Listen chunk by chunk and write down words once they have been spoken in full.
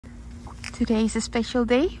Today is a special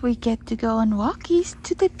day. We get to go on walkies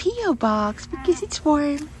to the P.O Box because it's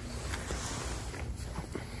warm.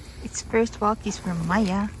 It's first walkies for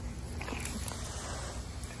Maya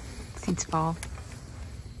since fall.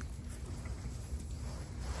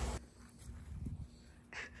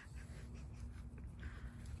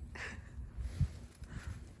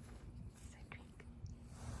 Cedric.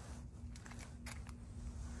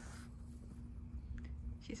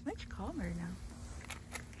 She's much calmer now.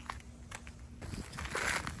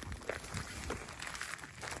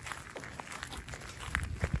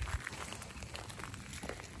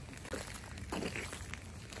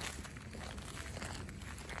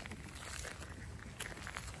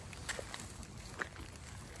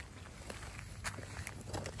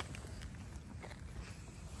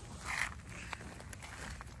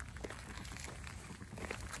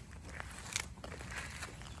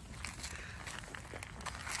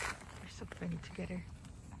 So funny together.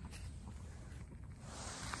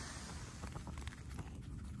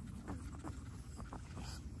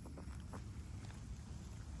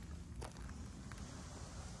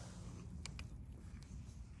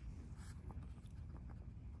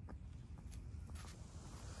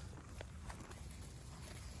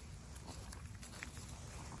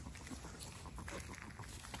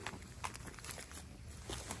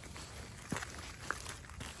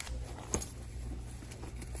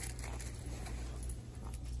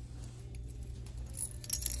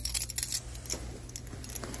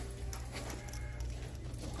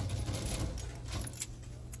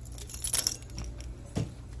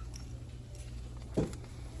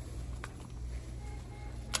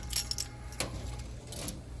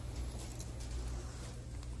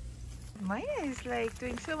 Maya is like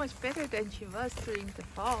doing so much better than she was during the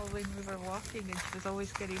fall when we were walking and she was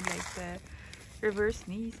always getting like the reverse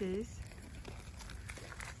sneezes.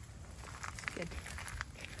 Good.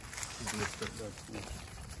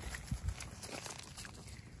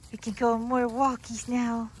 We can go on more walkies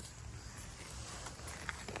now.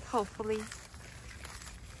 Hopefully.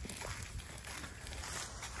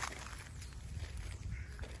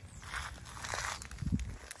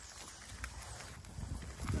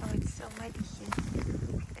 So muddy here.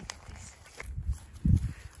 Look at this.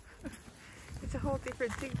 It's a whole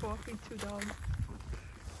different thing walking two dogs.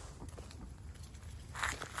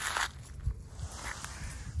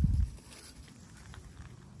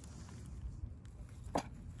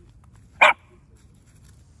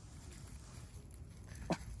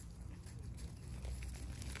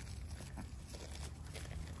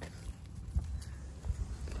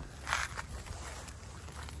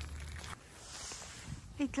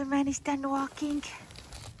 Little man is done walking. He's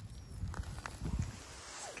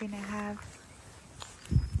gonna have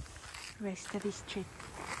rest of his trip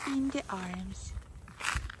in the arms.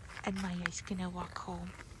 And Maya is gonna walk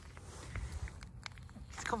home.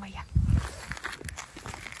 Let's go, Maya.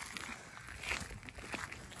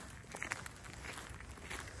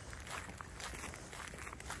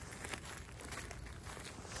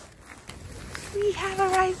 We have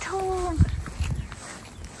arrived home.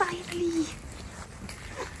 Finally.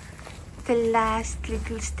 The last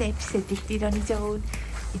little steps Cedric did on his own.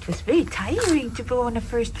 It was very tiring to go on a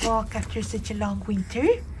first walk after such a long winter.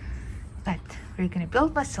 But we're gonna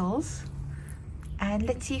build muscles. And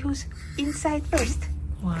let's see who's inside first.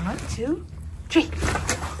 1, 2, 3.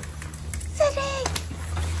 Cedric!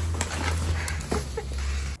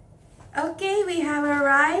 Okay, we have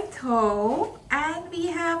arrived home. And we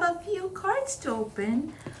have a few cards to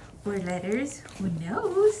open. Or letters, who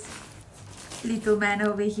knows? Little man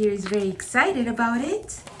over here is very excited about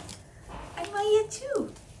it. And Maya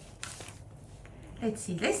too. Let's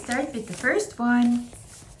see, let's start with the first one.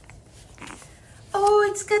 Oh,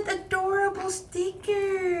 it's got adorable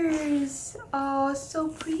stickers. Oh, so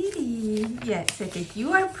pretty. Yes, Cedric,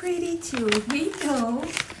 you are pretty too. We know.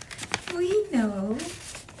 We know.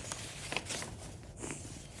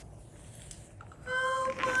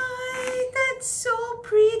 So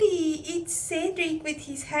pretty. It's Cedric with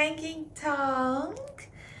his hanging tongue.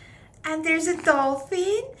 And there's a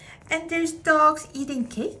dolphin. And there's dogs eating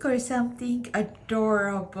cake or something.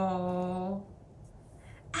 Adorable.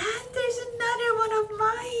 And there's another one of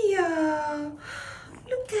Maya.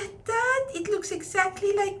 Look at that. It looks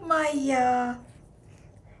exactly like Maya.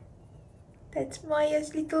 That's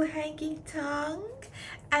Maya's little hanging tongue.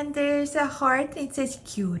 And there's a heart. It says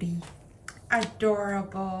cutie.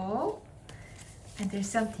 Adorable. And there's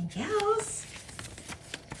something else.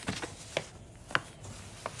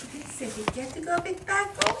 Cedric, you have to go a bit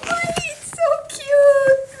back. Oh my, it's so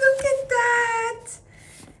cute. Look at that.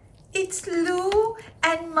 It's Lou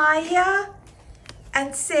and Maya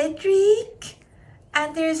and Cedric.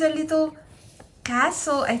 And there's a little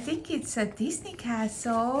castle. I think it's a Disney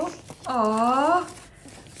castle. Oh,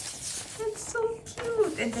 that's so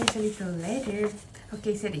cute. And there's a little letter.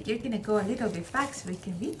 Okay, Cedric, you're gonna go a little bit back so we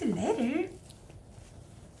can read the letter.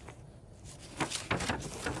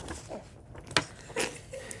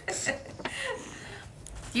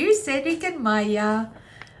 Dear Cedric and Maya,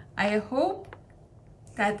 I hope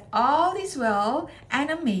that all is well and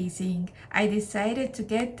amazing. I decided to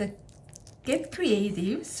get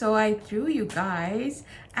creative, so I drew you guys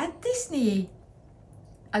at Disney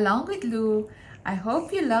along with Lou. I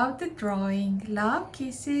hope you love the drawing. Love,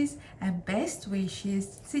 kisses, and best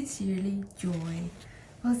wishes. Sincerely, Joy.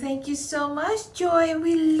 Well, thank you so much, Joy.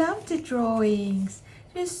 We love the drawings.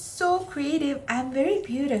 They're so creative and very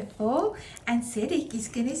beautiful. And Cedric is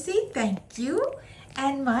gonna say thank you.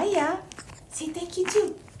 And Maya, say thank you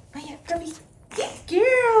too. Maya, from me. Yeah,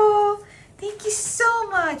 girl. Thank you so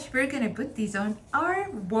much. We're gonna put these on our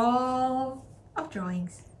wall of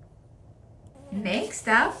drawings. Next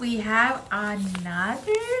up, we have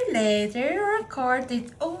another letter or card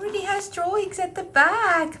that already has drawings at the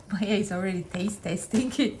back. Maya is already taste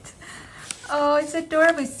testing it. Oh, it's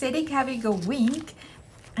adorable. Cedric having a wink.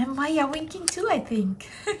 And Maya winking too, I think.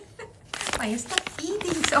 Maya, stop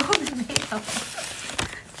eating so all the mail.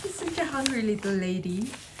 She's such a hungry little lady.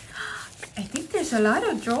 I think there's a lot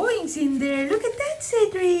of drawings in there. Look at that,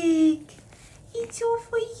 Cedric. It's all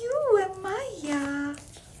for you and Maya.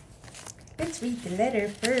 Let's read the letter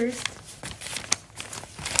first.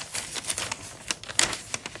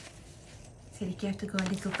 Cedric, you have to go a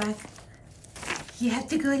little back. You have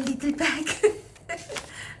to go a little back.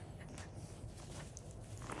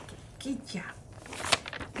 Good job.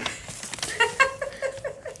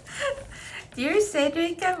 Dear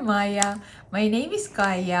Cedric and Maya, my name is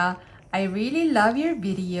Kaya. I really love your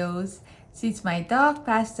videos. Since my dog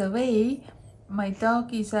passed away, my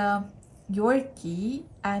dog is a Yorkie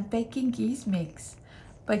and Pekingese mix.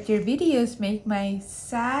 But your videos make my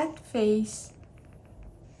sad face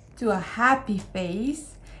to a happy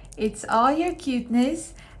face. It's all your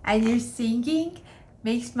cuteness and your singing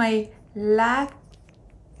makes me laugh.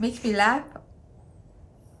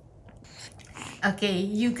 Okay,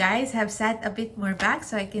 you guys have sat a bit more back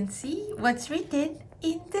so I can see what's written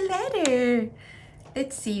in the letter.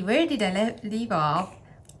 Let's see, where did I leave off?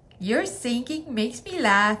 Your singing makes me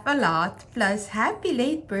laugh a lot, plus happy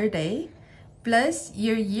late birthday, plus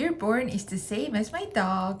your year born is the same as my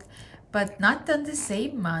dog, but not on the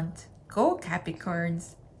same month. Go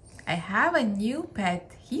Capricorns. I have a new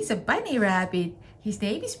pet. He's a bunny rabbit. His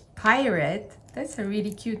name is Pirate. That's a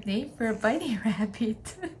really cute name for a bunny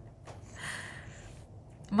rabbit.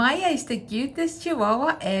 Maya is the cutest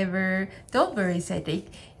Chihuahua ever. Don't worry, Cedric.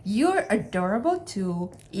 You're adorable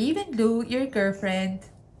too. Even Lou, your girlfriend.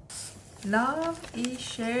 Love is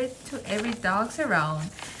shared to every dogs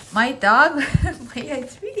around. My dog, Maya,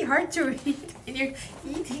 it's really hard to read when you're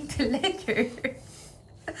eating the letter.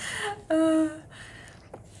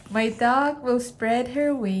 My dog will spread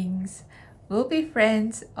her wings. We'll be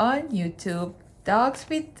friends on YouTube. Dogs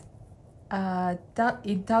with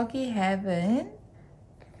in doggy heaven.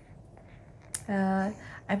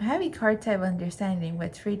 I'm having a hard time understanding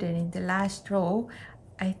what's written in the last row.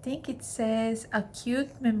 I think it says a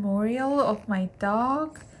cute memorial of my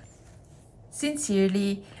dog.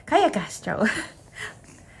 Sincerely, Kaya Castro.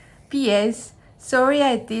 P.S. Sorry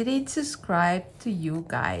I didn't subscribe to you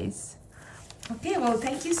guys. Okay, well,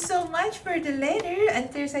 thank you so much for the letter. And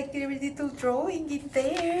there's like a little drawing in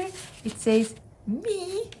there. It says,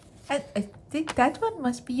 me. And I think that one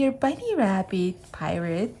must be your bunny rabbit,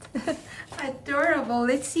 Pirate. Adorable.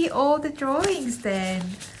 Let's see all the drawings then.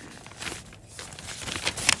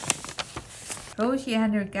 Rosie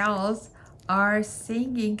and her gals are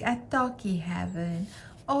singing at doggy heaven.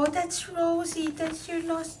 Oh, that's Rosie. That's your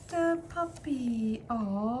lost puppy.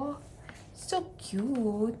 Oh, so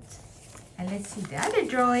cute. And let's see the other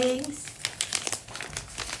drawings.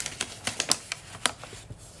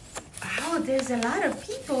 Wow, there's a lot of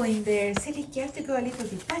people in there. Cedric, you have to go a little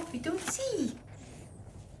bit back. We don't see.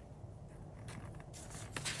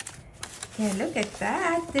 Yeah, look at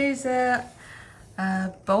that. There's a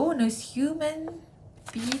bonus human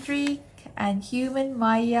Cedric and human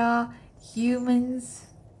Maya, humans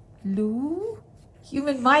Lou,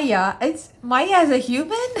 human Maya. It's Maya as a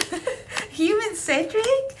human? Human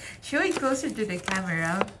Cedric? Show it closer to the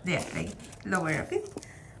camera. Yeah, like lower a bit.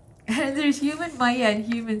 And there's human Maya and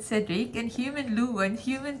human Cedric and human Lou and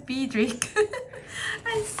human Cedric.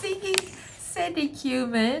 I'm singing Cedric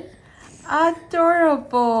human.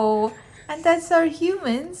 Adorable. And that's our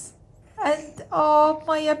humans. And oh,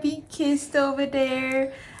 Maya being kissed over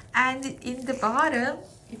there. And in the bottom,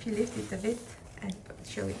 if you lift it a bit, and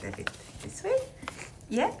show it a bit this way.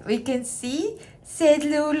 Yeah, we can see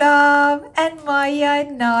Cedlu love and Maya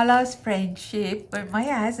and Nala's friendship. But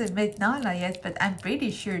Maya hasn't met Nala yet, but I'm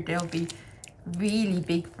pretty sure they'll be really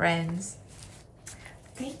big friends.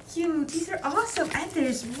 Thank you. These are awesome. And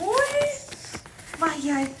there's more.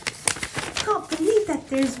 Maya, I can't believe that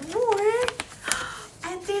there's more.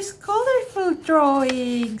 And there's colorful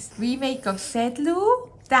drawings. Remake of Cedlu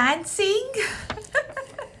dancing.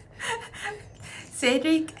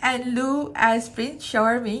 Cedric and Lou as Prince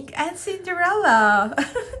Charming and Cinderella.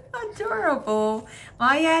 Adorable.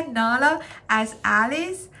 Maya and Nala as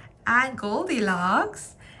Alice and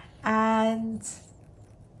Goldilocks. And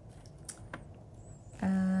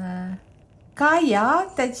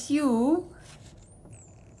Kaya, that's you.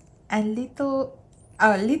 And Little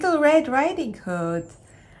Red Riding Hood.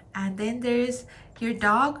 And then there's your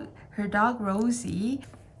dog, her dog Rosie.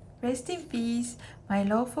 Rest in peace, my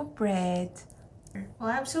loaf of bread. Well,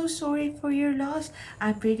 I'm so sorry for your loss.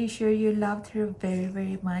 I'm pretty sure you loved her very,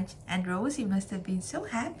 very much. And Rosie must have been so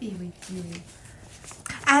happy with you.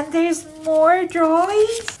 And there's more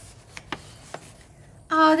drawings.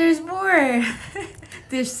 Oh, there's more.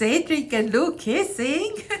 There's Cedric and Lou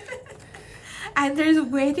kissing. And there's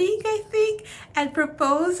wedding, I think, and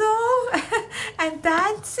proposal, and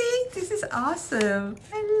dancing. This is awesome.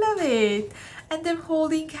 I love it. And them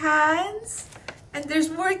holding hands. And there's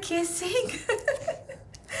more kissing.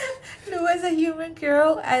 Lou as a human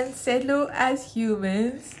girl and Cedlu as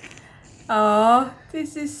humans. Oh,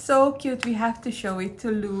 this is so cute. We have to show it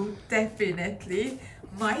to Lou, definitely.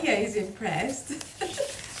 Maya is impressed.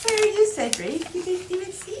 Where are you, Cedric? You didn't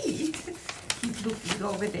even see it. He's looking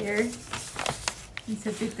over there. He's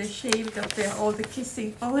a bit ashamed of all the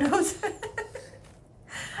kissing photos.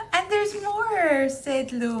 And there's more,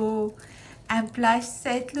 said Lou. And plush,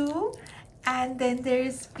 said Lou. And then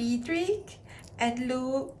there's Cedric and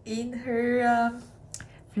Lou in her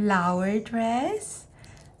flower dress.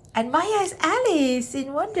 And Maya is Alice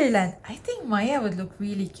in Wonderland. I think Maya would look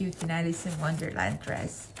really cute in Alice in Wonderland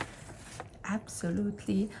dress.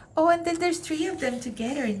 Absolutely. Oh, and then there's 3 of them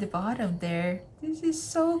together in the bottom there. This is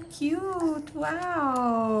so cute.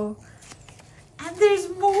 Wow. And there's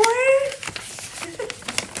more.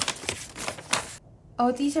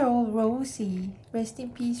 Oh, these are all Rosie. Rest in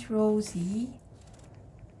peace, Rosie.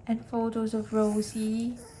 And photos of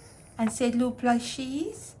Rosie. And Cedlu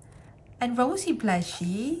plushies. And Rosie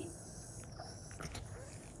plushie.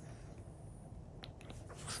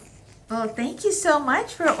 Well, thank you so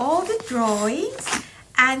much for all the drawings.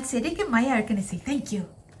 And Cedric and Maya are going to say thank you.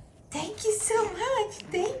 Thank you so much.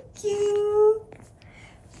 Thank you.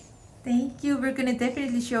 Thank you. We're going to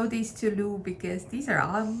definitely show these to Lou because these are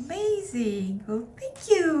amazing. Well, thank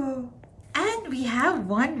you. And we have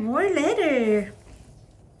one more letter.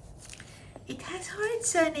 It has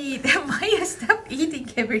hearts on it. Maya, stop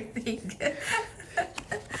eating everything.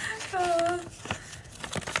 Oh.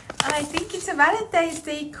 I think it's a Valentine's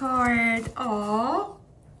Day card. Aww.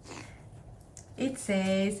 It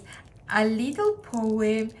says, a little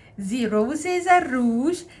poem. The roses are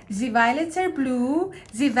rouge, the violets are blue,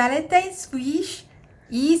 the Valentine's wish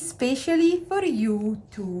is specially for you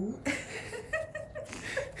too.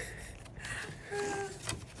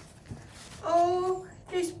 Oh,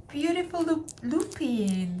 there's beautiful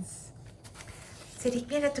lupins. Cedric,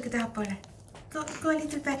 mira tu katapora. Go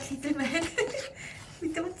little back, little man. We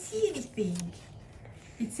don't see anything.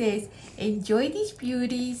 It says, enjoy these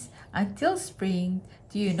beauties until spring.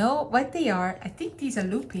 Do you know what they are? I think these are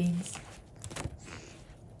lupins.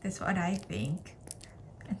 That's what I think.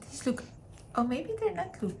 And these look, oh, maybe they're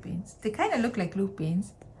not lupins. They kind of look like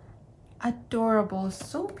lupins. Adorable,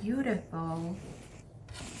 so beautiful.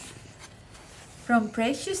 From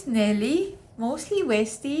Precious Nelly, mostly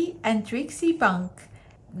Westy, and Trixie Bunk.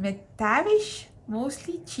 McTavish,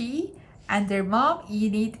 mostly Chi, and their mom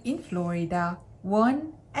Enid in Florida.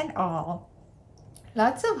 One and all.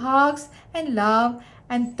 Lots of hugs and love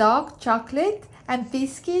and dark chocolate and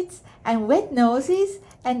biscuits and wet noses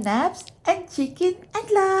and naps and chicken and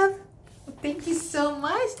love. Thank you so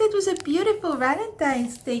much. That was a beautiful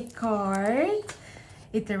Valentine's Day card.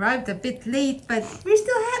 It arrived a bit late, but we're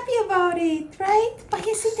still happy about it, right?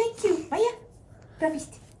 Maya, say thank you. Maya,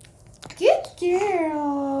 promised. Good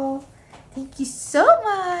girl. Thank you so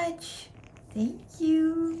much. Thank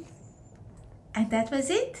you. And that was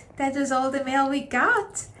it. That was all the mail we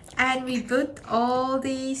got. And we put all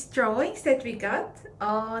these drawings that we got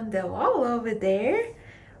on the wall over there.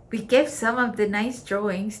 We kept some of the nice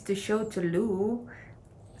drawings to show to Lou.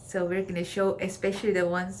 So we're going to show especially the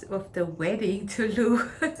ones of the wedding to Lou.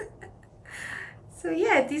 So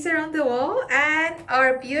yeah, these are on the wall, and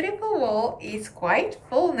our beautiful wall is quite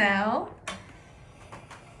full now.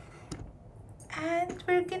 And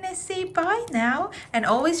we're gonna say bye now. And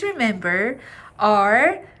always remember,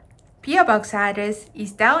 our P.O Box address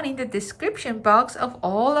is down in the description box of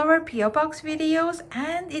all our P.O Box videos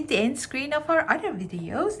and in the end screen of our other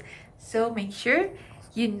videos. So make sure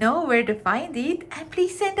you know where to find it, and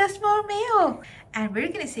please send us more mail. And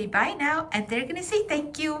we're gonna say bye now, and they're gonna say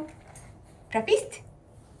thank you. Bravist?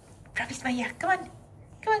 Bravist, Maya, come on.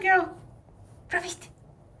 Come on, girl. Bravist.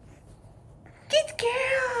 Good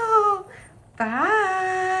girl.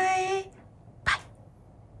 Bye.